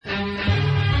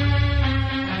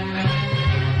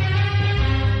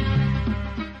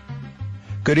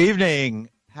Good evening.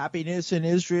 Happiness in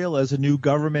Israel as a new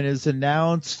government is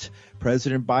announced.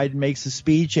 President Biden makes a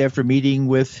speech after meeting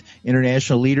with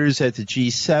international leaders at the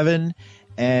G7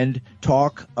 and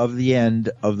talk of the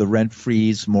end of the rent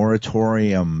freeze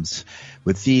moratoriums.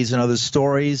 With these and other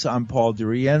stories, I'm Paul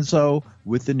DiRienzo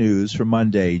with the news for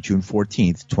Monday, June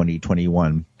 14th,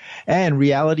 2021. And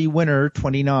Reality Winner,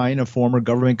 29, a former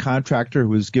government contractor who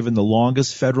was given the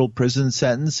longest federal prison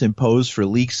sentence imposed for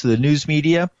leaks to the news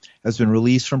media, has been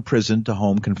released from prison to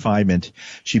home confinement.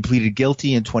 She pleaded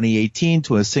guilty in 2018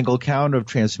 to a single count of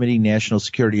transmitting national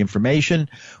security information.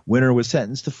 Winner was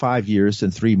sentenced to 5 years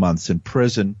and 3 months in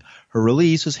prison. Her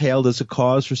release was hailed as a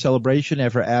cause for celebration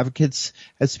after advocates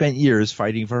had spent years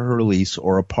fighting for her release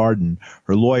or a pardon.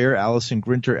 Her lawyer, Allison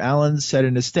Grinter Allen, said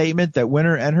in a statement that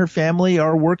Winner and her family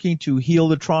are working to heal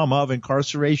the trauma of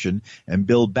incarceration and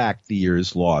build back the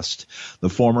years lost. The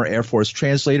former Air Force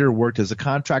translator worked as a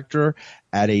contractor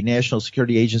at a National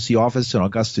Security Agency office in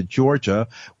Augusta, Georgia,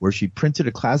 where she printed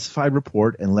a classified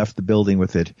report and left the building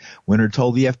with it. Winner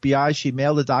told the FBI she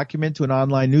mailed the document to an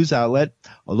online news outlet.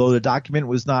 Although the document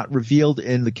was not revealed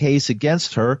in the case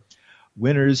against her,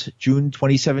 Winner's June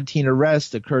 2017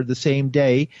 arrest occurred the same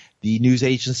day. The news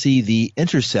agency The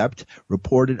Intercept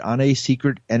reported on a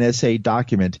secret NSA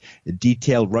document. It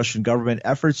detailed Russian government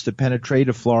efforts to penetrate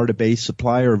a Florida-based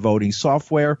supplier of voting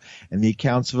software and the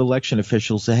accounts of election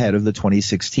officials ahead of the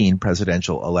 2016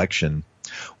 presidential election.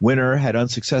 Winner had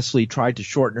unsuccessfully tried to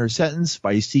shorten her sentence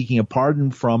by seeking a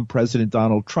pardon from President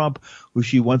Donald Trump, who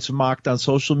she once mocked on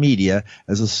social media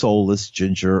as a soulless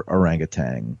ginger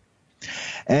orangutan.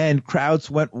 And crowds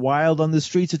went wild on the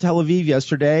streets of Tel Aviv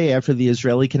yesterday after the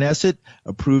Israeli Knesset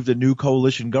approved a new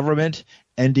coalition government,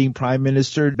 ending Prime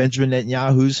Minister Benjamin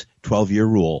Netanyahu's 12-year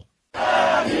rule.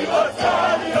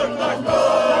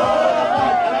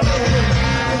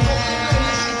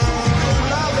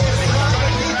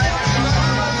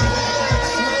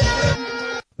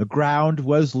 The ground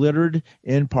was littered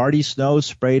in party snow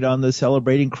sprayed on the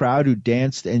celebrating crowd who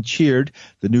danced and cheered.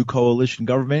 The new coalition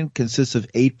government consists of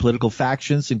 8 political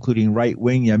factions, including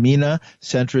right-wing Yamina,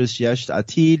 centrist Yesh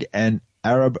Atid, and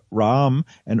Arab Ra'am,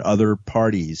 and other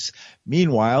parties.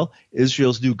 Meanwhile,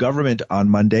 Israel's new government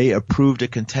on Monday approved a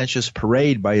contentious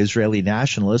parade by Israeli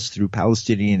nationalists through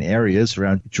Palestinian areas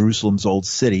around Jerusalem's Old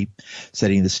City,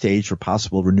 setting the stage for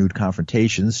possible renewed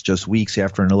confrontations just weeks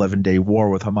after an 11-day war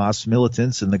with Hamas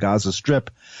militants in the Gaza Strip.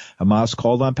 Hamas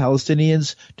called on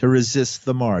Palestinians to resist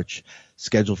the march.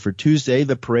 Scheduled for Tuesday,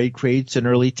 the parade creates an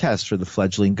early test for the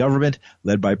fledgling government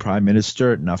led by Prime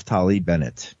Minister Naftali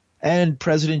Bennett. And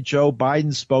President Joe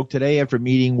Biden spoke today after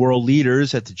meeting world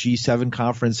leaders at the G7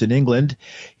 conference in England.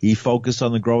 He focused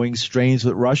on the growing strains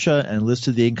with Russia and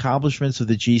listed the accomplishments of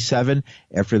the G7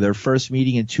 after their first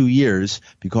meeting in 2 years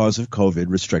because of COVID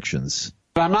restrictions.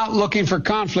 I'm not looking for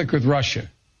conflict with Russia,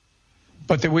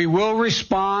 but that we will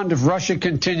respond if Russia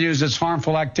continues its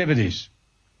harmful activities.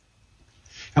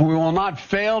 And we will not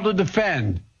fail to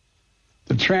defend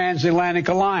the transatlantic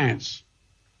alliance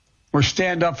or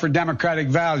stand up for democratic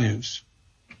values.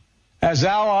 As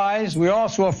allies, we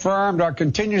also affirmed our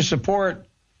continued support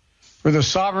for the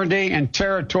sovereignty and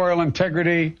territorial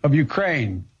integrity of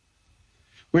Ukraine.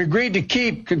 We agreed to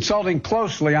keep consulting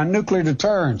closely on nuclear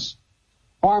deterrence,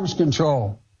 arms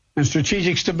control, and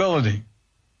strategic stability.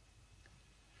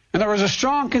 And there was a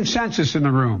strong consensus in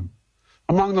the room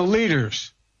among the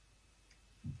leaders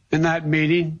in that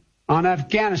meeting on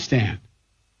Afghanistan.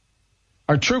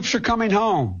 Our troops are coming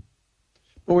home.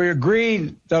 But we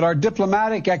agreed that our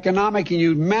diplomatic, economic, and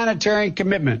humanitarian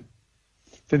commitment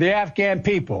to the Afghan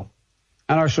people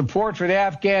and our support for the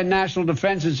Afghan National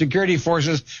Defense and Security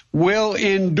Forces will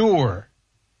endure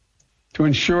to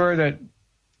ensure that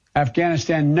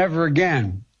Afghanistan never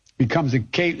again becomes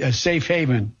a safe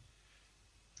haven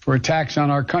for attacks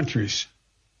on our countries,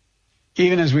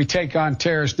 even as we take on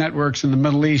terrorist networks in the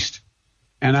Middle East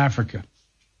and Africa.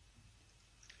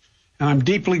 And I'm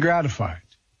deeply gratified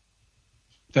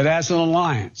that as an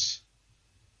alliance,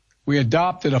 we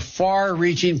adopted a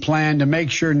far-reaching plan to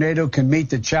make sure NATO can meet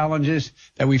the challenges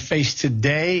that we face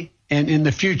today and in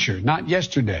the future, not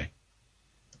yesterday.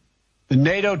 The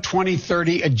NATO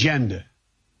 2030 agenda,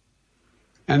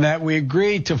 and that we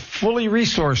agreed to fully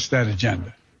resource that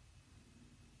agenda.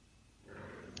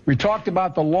 We talked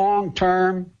about the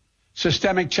long-term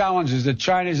systemic challenges that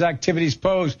China's activities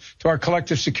pose to our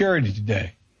collective security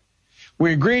today.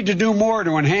 We agreed to do more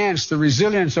to enhance the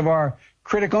resilience of our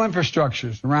critical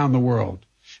infrastructures around the world,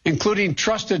 including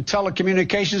trusted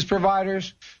telecommunications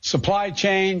providers, supply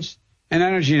chains, and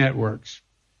energy networks.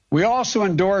 We also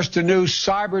endorsed a new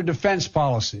cyber defense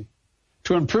policy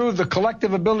to improve the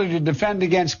collective ability to defend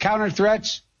against counter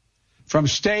threats from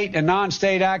state and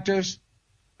non-state actors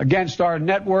against our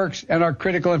networks and our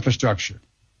critical infrastructure.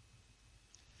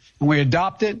 And we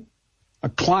adopted a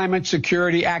climate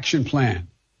security action plan,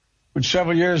 which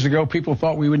several years ago people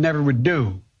thought we never would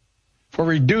do, for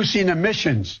reducing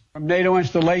emissions from NATO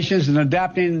installations and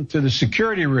adapting to the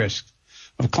security risks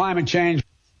of climate change.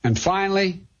 And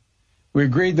finally, we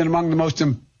agreed that among the most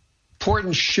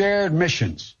important shared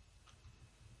missions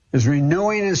is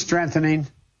renewing and strengthening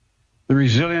the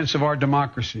resilience of our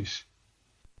democracies.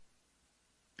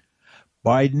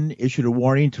 Biden issued a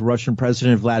warning to Russian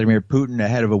President Vladimir Putin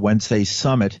ahead of a Wednesday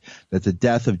summit that the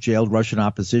death of jailed Russian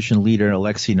opposition leader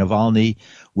Alexei Navalny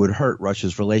would hurt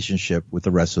Russia's relationship with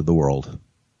the rest of the world.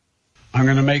 I'm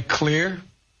going to make clear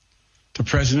to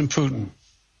President Putin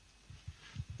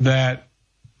that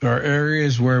there are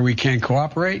areas where we can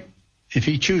cooperate if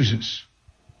he chooses.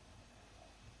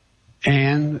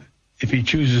 And if he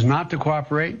chooses not to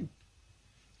cooperate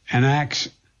and acts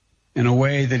in a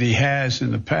way that he has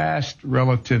in the past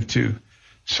relative to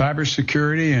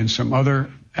cybersecurity and some other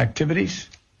activities,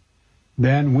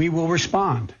 then we will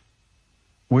respond.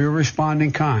 We will respond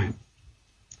in kind.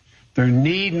 There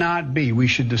need not be. We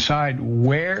should decide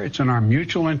where it's in our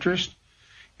mutual interest,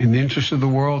 in the interest of the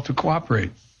world, to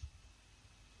cooperate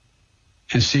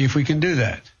and see if we can do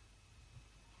that.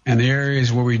 And the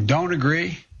areas where we don't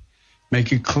agree,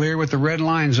 make it clear what the red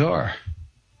lines are.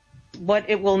 What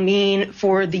it will mean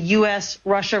for the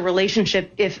U.S.-Russia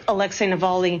relationship if Alexei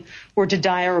Navalny were to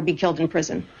die or be killed in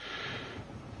prison?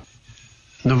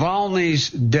 Navalny's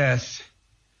death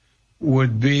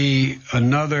would be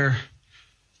another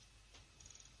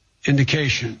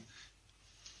indication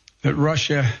that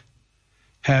Russia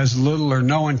has little or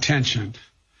no intention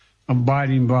of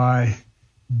abiding by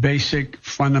basic,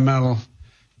 fundamental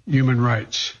human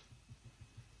rights.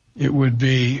 It would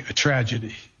be a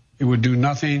tragedy. It would do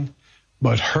nothing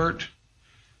but hurt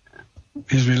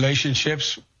his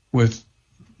relationships with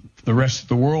the rest of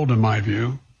the world, in my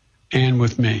view, and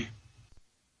with me.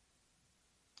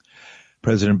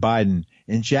 President Biden.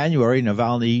 In January,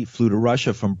 Navalny flew to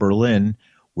Russia from Berlin,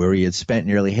 where he had spent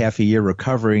nearly half a year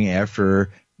recovering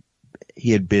after he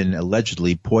had been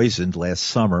allegedly poisoned last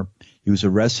summer. He was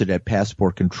arrested at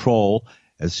passport control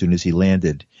as soon as he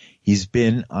landed. He's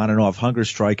been on and off hunger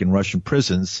strike in Russian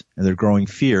prisons, and there are growing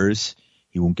fears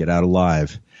he won't get out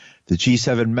alive. The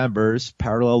G7 members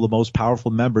parallel the most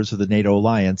powerful members of the NATO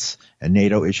alliance, and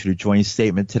NATO issued a joint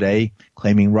statement today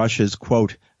claiming Russia's,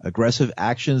 quote, aggressive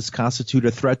actions constitute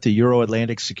a threat to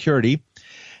Euro-Atlantic security.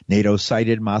 NATO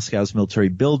cited Moscow's military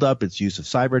buildup, its use of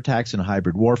cyber attacks and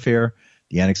hybrid warfare,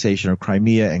 the annexation of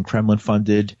Crimea, and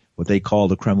Kremlin-funded, what they call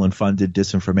the Kremlin-funded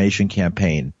disinformation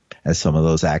campaign as some of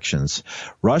those actions.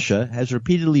 Russia has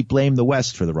repeatedly blamed the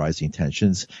West for the rising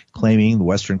tensions, claiming the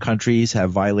Western countries have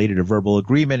violated a verbal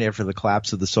agreement after the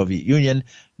collapse of the Soviet Union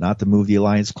not to move the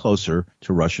alliance closer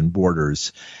to Russian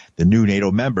borders. The new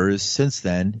NATO members since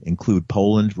then include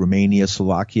Poland, Romania,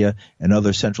 Slovakia, and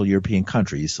other Central European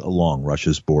countries along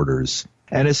Russia's borders.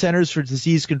 And a Centers for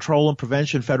Disease Control and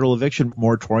Prevention federal eviction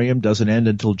moratorium doesn't end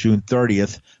until June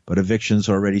 30th, but evictions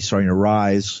are already starting to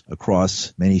rise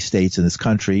across many states in this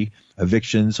country.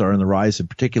 Evictions are on the rise in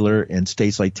particular in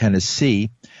states like Tennessee,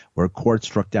 where courts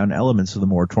struck down elements of the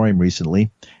moratorium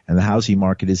recently, and the housing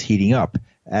market is heating up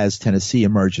as Tennessee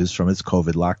emerges from its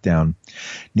COVID lockdown.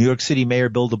 New York City Mayor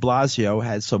Bill de Blasio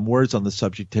had some words on the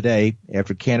subject today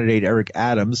after candidate Eric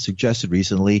Adams suggested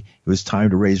recently it was time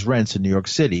to raise rents in New York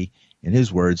City, in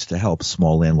his words, to help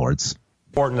small landlords.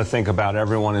 Important to think about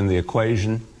everyone in the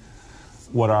equation.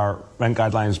 What our Rent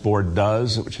Guidelines Board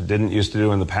does, which it didn't used to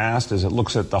do in the past, is it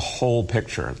looks at the whole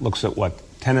picture. It looks at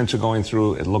what tenants are going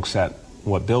through. It looks at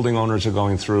what building owners are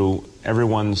going through,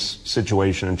 everyone's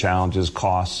situation and challenges,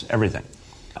 costs, everything.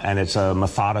 And it's a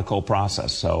methodical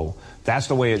process. So that's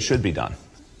the way it should be done.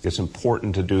 It's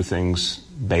important to do things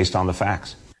based on the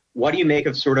facts. What do you make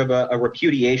of sort of a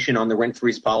repudiation on the rent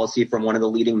freeze policy from one of the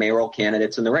leading mayoral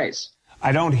candidates in the race?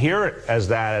 I don't hear it as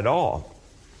that at all.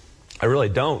 I really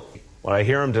don't. What I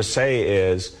hear him to say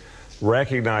is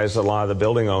recognize that a lot of the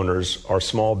building owners are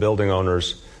small building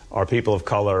owners, are people of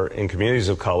color in communities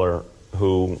of color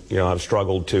who, have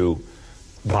struggled to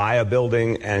buy a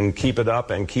building and keep it up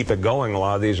and keep it going. A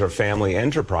lot of these are family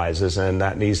enterprises, and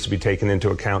that needs to be taken into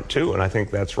account too. And I think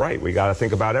that's right. We got to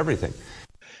think about everything.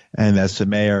 And that's the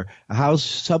mayor. A House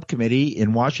subcommittee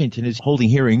in Washington is holding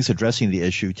hearings addressing the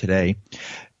issue today.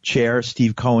 Chair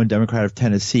Steve Cohen, Democrat of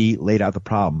Tennessee, laid out the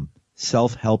problem: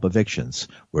 self-help evictions,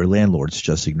 where landlords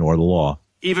just ignore the law.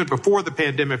 Even before the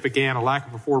pandemic began, a lack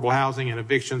of affordable housing and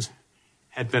evictions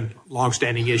had been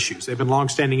longstanding issues. They've been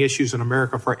longstanding issues in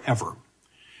America forever.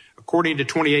 According to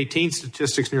 2018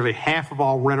 statistics, nearly half of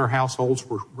all renter households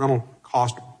were rental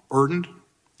cost burdened,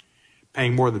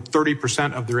 paying more than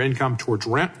 30% of their income towards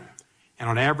rent. And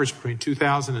on average, between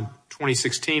 2000 and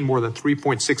 2016, more than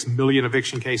 3.6 million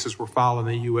eviction cases were filed in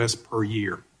the U.S. per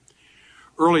year.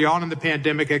 Early on in the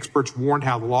pandemic, experts warned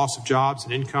how the loss of jobs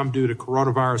and income due to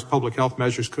coronavirus public health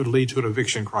measures could lead to an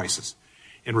eviction crisis.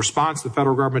 In response, the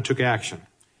federal government took action.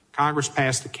 Congress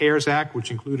passed the CARES Act, which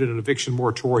included an eviction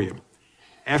moratorium.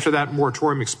 After that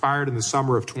moratorium expired in the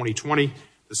summer of 2020,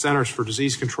 the Centers for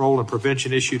Disease Control and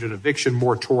Prevention issued an eviction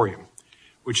moratorium,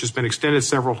 which has been extended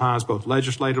several times both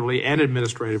legislatively and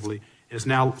administratively, and is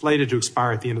now slated to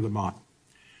expire at the end of the month.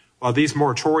 While these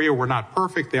moratoria were not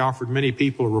perfect, they offered many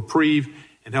people a reprieve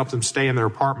and helped them stay in their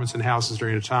apartments and houses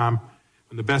during a time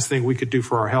when the best thing we could do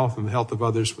for our health and the health of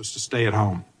others was to stay at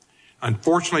home.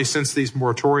 Unfortunately, since these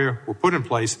moratoria were put in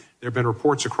place, there have been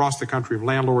reports across the country of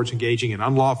landlords engaging in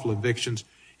unlawful evictions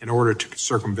in order to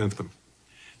circumvent them.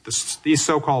 These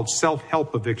so-called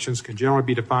self-help evictions can generally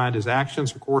be defined as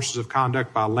actions or courses of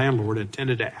conduct by a landlord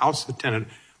intended to oust the tenant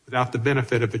without the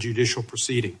benefit of a judicial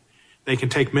proceeding. They can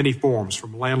take many forms,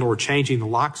 from a landlord changing the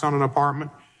locks on an apartment,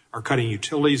 or cutting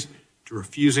utilities, to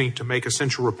refusing to make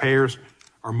essential repairs,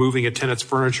 or moving a tenant's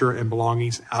furniture and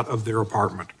belongings out of their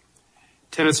apartment.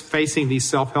 Tenants facing these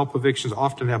self-help evictions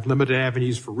often have limited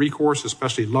avenues for recourse,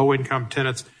 especially low-income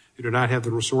tenants who do not have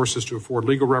the resources to afford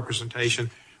legal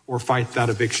representation or fight that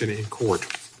eviction in court.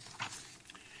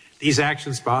 These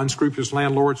actions by unscrupulous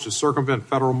landlords to circumvent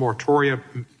federal moratoria,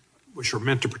 which are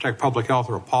meant to protect public health,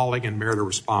 are appalling and merit a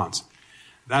response.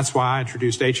 That's why I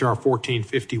introduced H.R.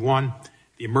 1451,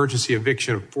 the Emergency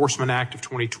Eviction Enforcement Act of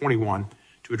 2021,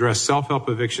 to address self-help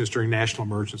evictions during national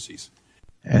emergencies.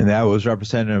 And that was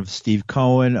Representative Steve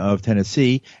Cohen of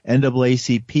Tennessee.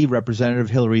 NAACP Representative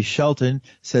Hillary Shelton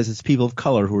says it's people of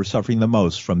color who are suffering the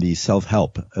most from these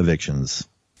self-help evictions.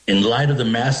 In light of the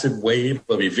massive wave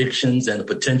of evictions and the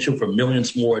potential for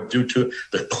millions more due to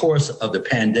the course of the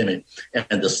pandemic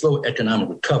and the slow economic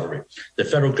recovery, the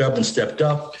federal government stepped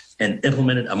up and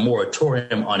implemented a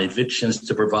moratorium on evictions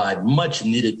to provide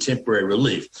much-needed temporary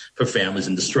relief for families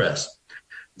in distress.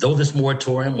 Though this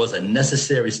moratorium was a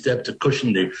necessary step to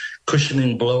cushion the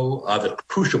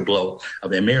crucial blow of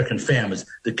the American families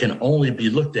that can only be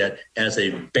looked at as a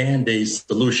Band-Aid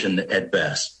solution at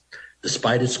best.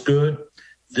 Despite its good,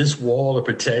 this wall of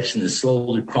protection is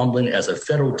slowly crumbling as a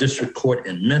federal district court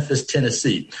in Memphis,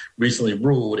 Tennessee, recently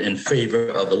ruled in favor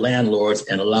of the landlords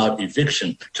and allowed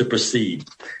eviction to proceed.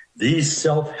 These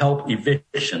self-help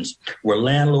evictions were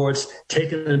landlords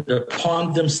taking it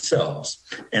upon themselves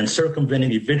and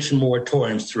circumventing eviction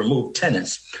moratoriums to remove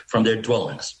tenants from their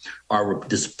dwellings, are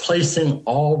displacing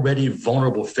already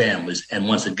vulnerable families and,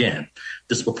 once again,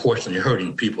 disproportionately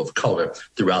hurting people of color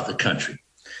throughout the country.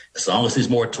 As long as these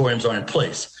moratoriums are in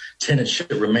place, tenants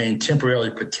should remain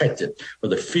temporarily protected for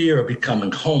the fear of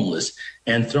becoming homeless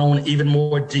and thrown even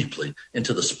more deeply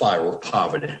into the spiral of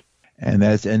poverty. And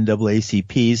that's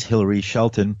NAACP's Hillary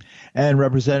Shelton. And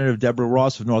Representative Deborah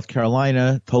Ross of North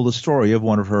Carolina told the story of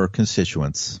one of her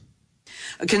constituents.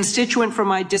 A constituent from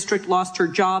my district lost her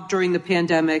job during the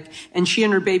pandemic, and she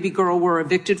and her baby girl were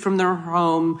evicted from their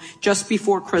home just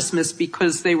before Christmas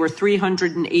because they were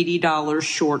 $380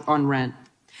 short on rent.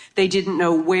 They didn't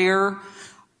know where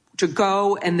to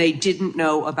go, and they didn't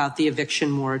know about the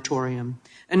eviction moratorium.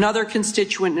 Another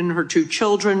constituent and her two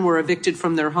children were evicted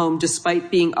from their home despite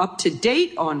being up to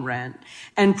date on rent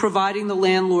and providing the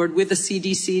landlord with a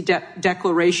CDC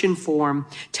declaration form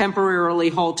temporarily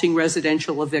halting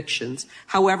residential evictions.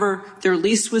 However, their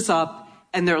lease was up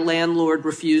and their landlord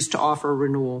refused to offer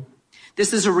renewal.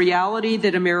 This is a reality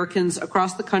that Americans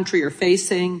across the country are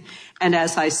facing, and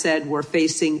as I said, were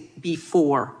facing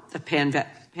before the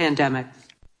pandemic.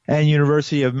 And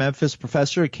University of Memphis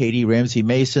professor Katie Ramsey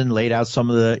Mason laid out some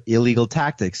of the illegal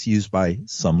tactics used by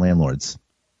some landlords.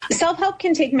 Self-help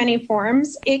can take many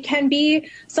forms. It can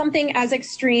be something as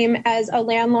extreme as a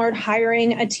landlord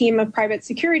hiring a team of private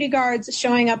security guards,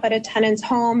 showing up at a tenant's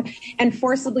home and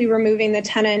forcibly removing the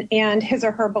tenant and his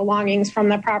or her belongings from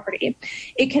the property.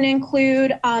 It can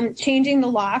include changing the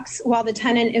locks while the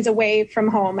tenant is away from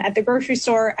home, at the grocery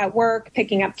store, at work,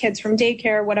 picking up kids from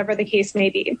daycare, whatever the case may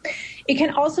be. It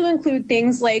can also include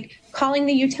things like calling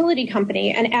the utility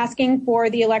company and asking for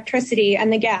the electricity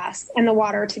and the gas and the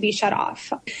water to be shut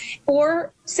off,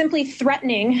 or simply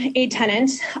threatening a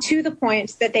tenant to the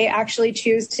point that they actually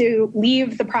choose to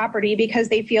leave the property because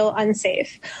they feel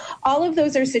unsafe. All of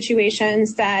those are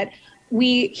situations that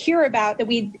we hear about, that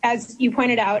we, as you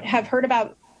pointed out, have heard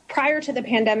about prior to the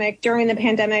pandemic, during the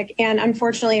pandemic, and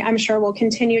unfortunately, I'm sure will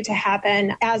continue to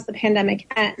happen as the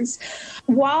pandemic ends.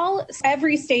 While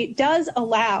every state does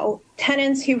allow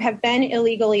tenants who have been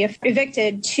illegally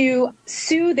evicted to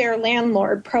sue their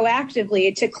landlord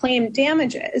proactively to claim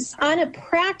damages, on a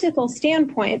practical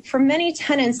standpoint, for many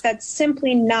tenants, that's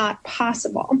simply not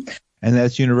possible. And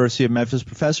that's University of Memphis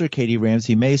professor Katie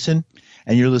Ramsey Mason.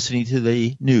 And you're listening to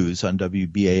the news on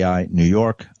WBAI New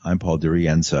York. I'm Paul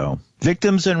DiRienzo.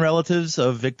 Victims and relatives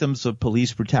of victims of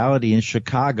police brutality in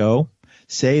Chicago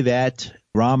say that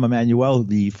Rahm Emanuel,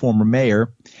 the former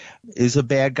mayor, is a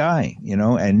bad guy,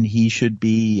 and he should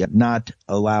be not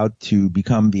allowed to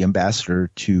become the ambassador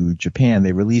to Japan.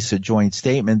 They released a joint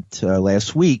statement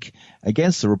last week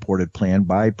against the reported plan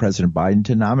by President Biden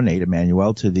to nominate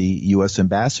Emanuel to the U.S.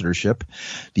 ambassadorship.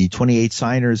 The 28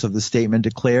 signers of the statement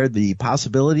declared the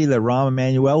possibility that Rahm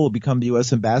Emanuel will become the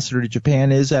U.S. ambassador to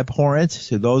Japan is abhorrent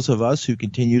to those of us who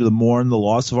continue to mourn the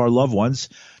loss of our loved ones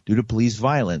due to police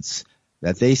violence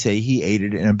that they say he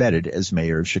aided and abetted as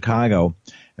mayor of Chicago.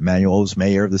 Emanuel was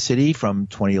mayor of the city from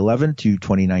 2011 to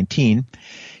 2019.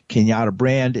 Kenyatta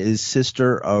Brand is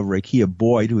sister of Rekia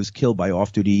Boyd, who was killed by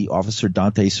off-duty officer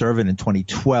Dante Servin in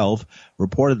 2012.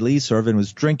 Reportedly, Servin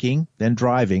was drinking, then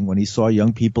driving. When he saw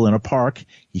young people in a park,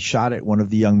 he shot at one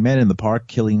of the young men in the park,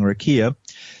 killing Rekia.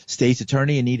 State's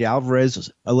attorney Anita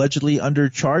Alvarez allegedly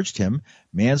undercharged him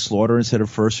manslaughter instead of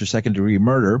first or second-degree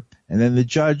murder, and then the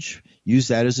judge used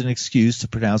that as an excuse to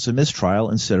pronounce a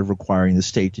mistrial instead of requiring the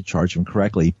state to charge him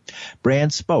correctly.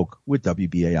 Brand spoke with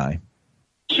WBAI.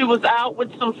 She was out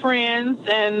with some friends,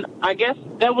 and I guess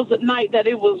that was a night that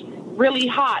it was really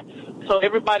hot. So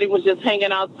everybody was just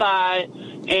hanging outside,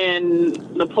 and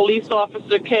the police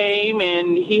officer came,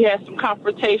 and he had some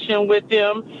confrontation with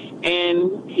them,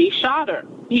 and he shot her.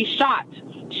 He shot.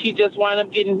 She just wound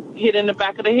up getting hit in the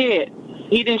back of the head.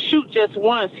 He didn't shoot just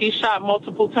once. He shot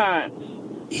multiple times.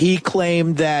 He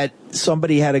claimed that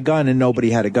somebody had a gun and nobody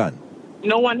had a gun.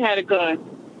 No one had a gun.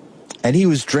 And he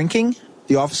was drinking,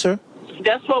 the officer?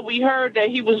 That's what we heard, that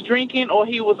he was drinking or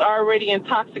he was already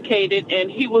intoxicated, and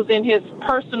he was in his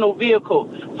personal vehicle,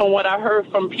 from what I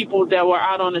heard from people that were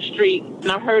out on the street.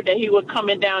 And I heard that he was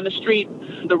coming down the street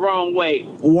the wrong way.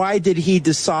 Why did he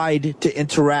decide to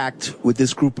interact with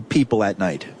this group of people at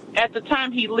night? At the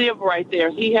time, he lived right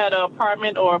there. He had an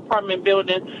apartment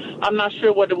building. I'm not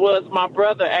sure what it was. My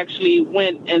brother actually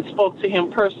went and spoke to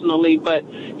him personally, but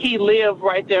he lived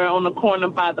right there on the corner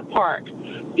by the park.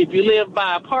 If you live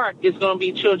by a park, it's going to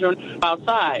be children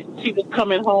outside. He was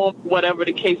coming home, whatever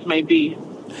the case may be.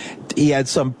 He had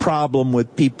some problem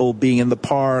with people being in the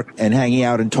park and hanging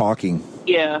out and talking.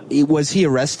 Yeah. Was he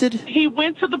arrested? He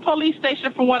went to the police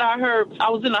station, from what I heard. I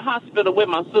was in the hospital with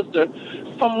my sister.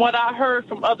 From what I heard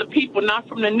from other people, not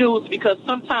from the news, because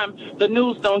sometimes the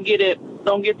news don't get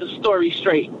the story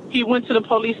straight. He went to the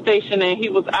police station and he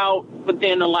was out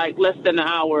within less than an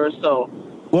hour or so.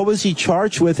 What was he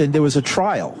charged with, and there was a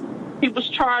trial? He was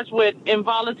charged with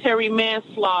involuntary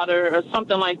manslaughter or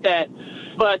something like that.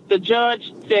 But the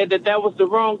judge said that was the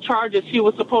wrong charges. He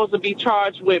was supposed to be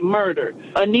charged with murder.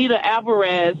 Anita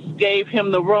Alvarez gave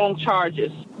him the wrong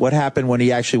charges. What happened when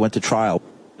he actually went to trial?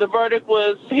 The verdict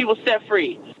was he was set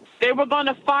free. They were going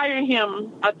to fire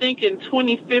him, I think, in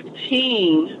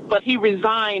 2015, but he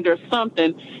resigned or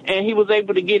something, and he was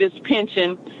able to get his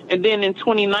pension. And then in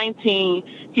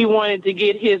 2019, he wanted to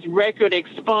get his record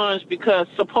expunged because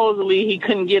supposedly he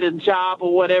couldn't get a job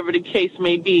or whatever the case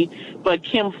may be. But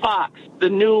Kim Foxx, the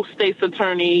new state's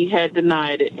attorney, had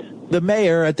denied it. The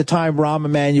mayor at the time, Rahm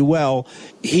Emanuel,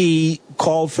 he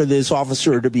called for this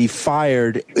officer to be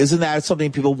fired. Isn't that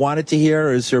something people wanted to hear,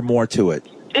 or is there more to it?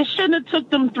 It shouldn't have took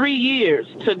them 3 years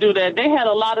to do that. They had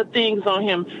a lot of things on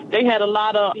him.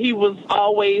 He was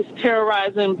always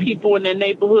terrorizing people in their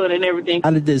neighborhood and everything.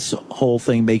 How did this whole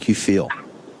thing make you feel?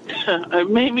 It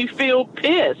made me feel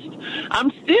pissed.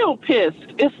 I'm still pissed.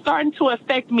 It's starting to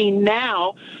affect me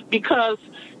now because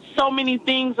so many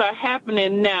things are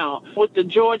happening now. With the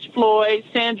George Floyd,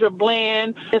 Sandra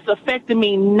Bland, it's affecting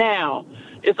me now.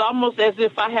 It's almost as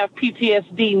if I have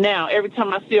PTSD now every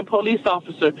time I see a police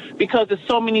officer because there's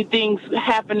so many things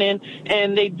happening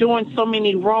and they're doing so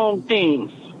many wrong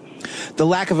things. The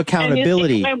lack of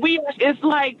accountability. It's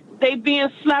like they being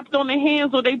slapped on the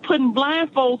hands or they putting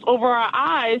blindfolds over our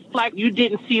eyes like you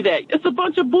didn't see that. It's a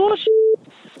bunch of bullshit,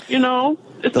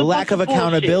 It's the lack of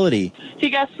accountability.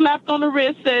 He got slapped on the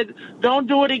wrist, said, don't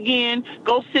do it again.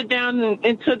 Go sit down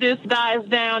until this dies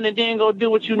down and then go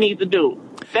do what you need to do.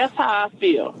 That's how I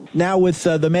feel. Now, with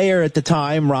the mayor at the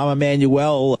time, Rahm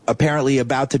Emanuel, apparently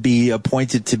about to be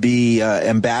appointed to be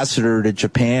ambassador to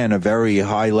Japan, a very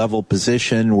high-level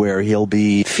position where he'll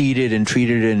be feted and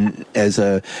treated as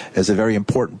a very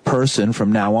important person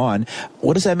from now on.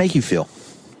 What does that make you feel?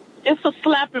 It's a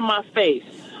slap in my face.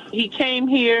 He came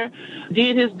here,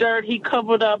 did his dirt, he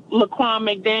covered up Laquan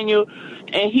McDaniel,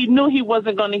 and he knew he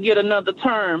wasn't going to get another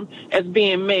term as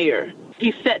being mayor.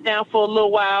 He sat down for a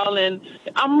little while, and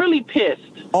I'm really pissed.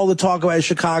 All the talk about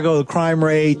Chicago, the crime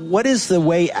rate, what is the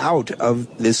way out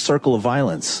of this circle of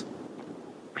violence?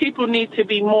 People need to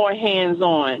be more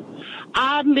hands-on.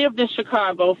 I lived in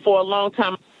Chicago for a long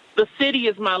time. The city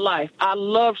is my life. I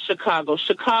love Chicago.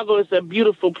 Chicago is a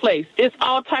beautiful place. It's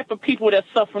all type of people that's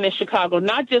suffering in Chicago,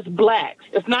 not just blacks.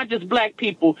 It's not just black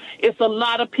people. It's a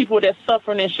lot of people that's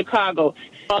suffering in Chicago.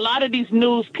 A lot of these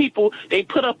news people, they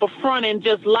put up a front and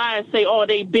just lie and say, oh,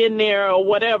 they've been there or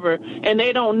whatever, and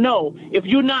they don't know. If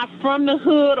you're not from the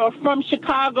hood or from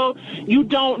Chicago, you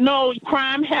don't know.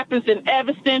 Crime happens in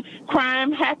Evanston.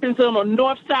 Crime happens on the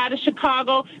north side of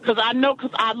Chicago, because I know,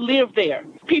 because I live there.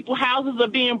 People's houses are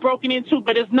being broken into,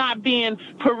 but it's not being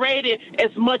paraded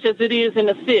as much as it is in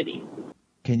the city.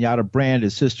 Kenyatta Brand,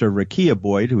 his sister Rakia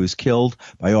Boyd, who was killed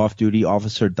by off-duty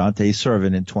officer Dante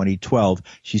Servin in 2012.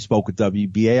 She spoke with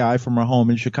WBAI from her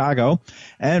home in Chicago.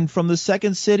 And from the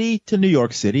second city to New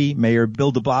York City, Mayor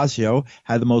Bill de Blasio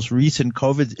had the most recent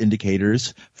COVID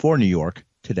indicators for New York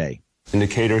today.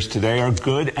 Indicators today are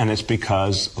good, and it's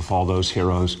because of all those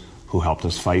heroes who helped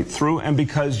us fight through and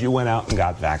because you went out and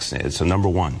got vaccinated. So number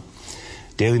one,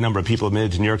 daily number of people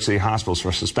admitted to New York City hospitals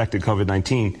for suspected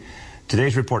COVID-19.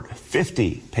 Today's report,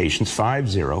 50 patients,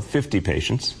 50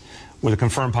 patients, with a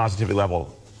confirmed positivity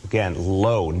level, again,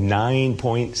 low,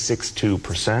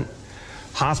 9.62%.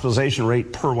 Hospitalization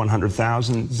rate per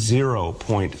 100,000,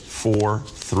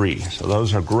 0.43. So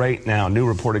those are great now. New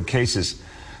reported cases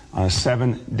on a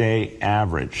 7-day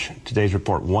average. Today's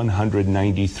report,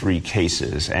 193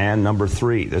 cases. And number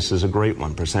three, this is a great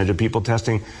one, percentage of people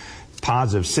testing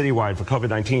positive citywide for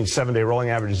COVID-19, 7-day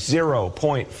rolling average,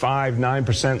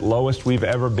 0.59%, lowest we've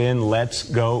ever been. Let's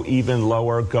go even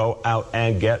lower. Go out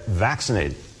and get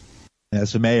vaccinated.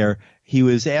 As a mayor, he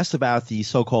was asked about the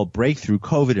so-called breakthrough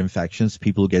COVID infections,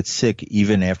 people who get sick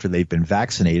even after they've been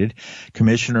vaccinated.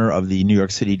 Commissioner of the New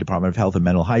York City Department of Health and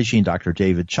Mental Hygiene, Dr.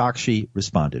 David Chokshi,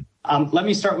 responded. Let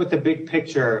me start with the big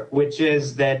picture, which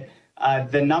is that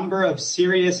the number of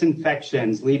serious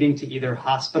infections leading to either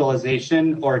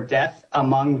hospitalization or death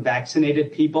among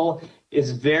vaccinated people is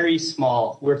very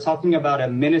small. We're talking about a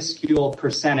minuscule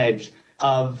percentage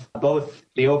of both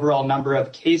the overall number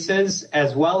of cases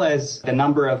as well as the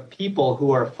number of people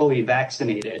who are fully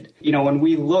vaccinated. You know, when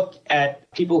we look at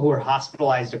people who are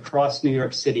hospitalized across New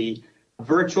York City,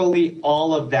 virtually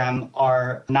all of them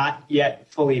are not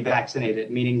yet fully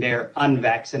vaccinated, meaning they're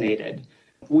unvaccinated.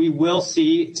 We will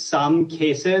see some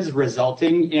cases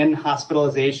resulting in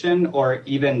hospitalization or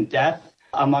even death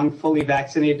among fully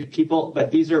vaccinated people,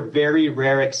 but these are very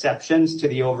rare exceptions to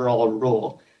the overall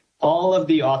rule. All of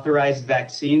the authorized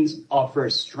vaccines offer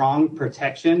strong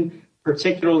protection,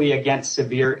 particularly against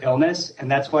severe illness, and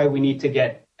that's why we need to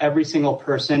get every single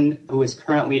person who is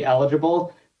currently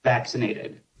eligible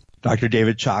vaccinated. Dr.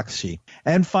 David Chokshi.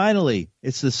 And finally,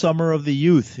 it's the summer of the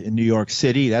youth in New York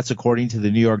City. That's according to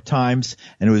the New York Times.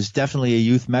 And it was definitely a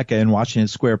youth mecca in Washington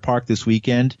Square Park this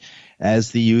weekend as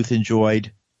the youth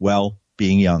enjoyed, well,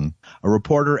 being young. A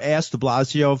reporter asked de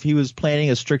Blasio if he was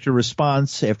planning a stricter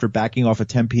response after backing off a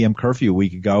 10 p.m. curfew a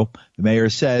week ago. The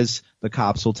mayor says the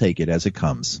cops will take it as it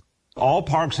comes. All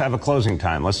parks have a closing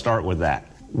time. Let's start with that.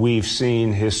 We've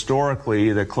seen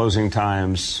historically that closing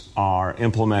times are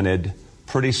implemented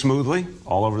pretty smoothly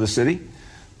all over the city,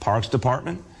 Parks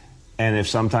Department, and if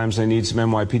sometimes they need some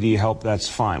NYPD help, that's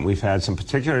fine. We've had some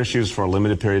particular issues for a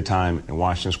limited period of time in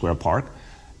Washington Square Park,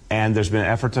 and there's been an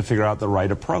effort to figure out the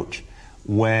right approach.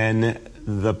 When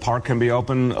the park can be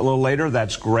open a little later,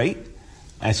 that's great,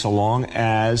 and so long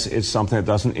as it's something that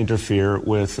doesn't interfere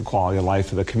with the quality of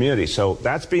life of the community. So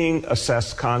that's being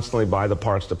assessed constantly by the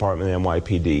Parks Department and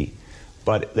NYPD,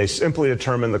 but they simply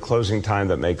determine the closing time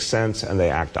that makes sense, and they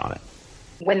act on it.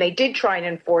 When they did try and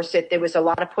enforce it, there was a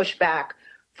lot of pushback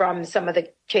from some of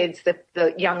the kids,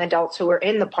 the young adults who were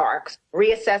in the parks.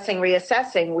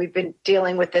 Reassessing. We've been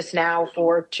dealing with this now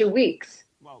for 2 weeks.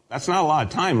 Well, that's not a lot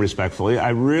of time, respectfully. I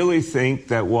really think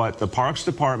that what the Parks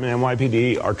Department and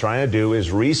NYPD are trying to do is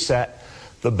reset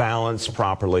the balance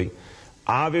properly.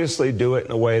 Obviously do it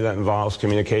in a way that involves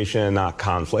communication and not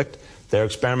conflict. They're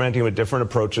experimenting with different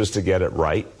approaches to get it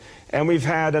right. And we've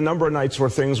had a number of nights where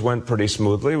things went pretty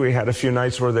smoothly. We had a few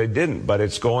nights where they didn't. But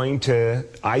it's going to,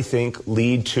 I think,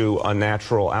 lead to a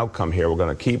natural outcome here. We're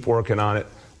going to keep working on it,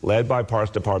 led by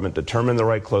Parks Department, determine the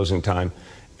right closing time.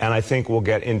 And I think we'll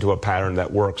get into a pattern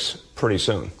that works pretty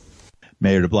soon.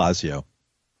 Mayor de Blasio.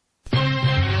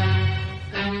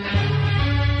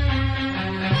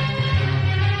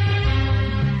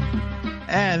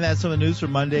 And that's some of the news for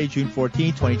Monday, June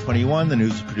 14, 2021. The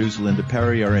news is producer Linda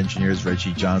Perry. Our engineer is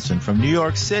Reggie Johnson from New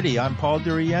York City. I'm Paul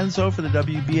DiRienzo for the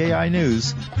WBAI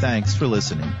News. Thanks for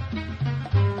listening.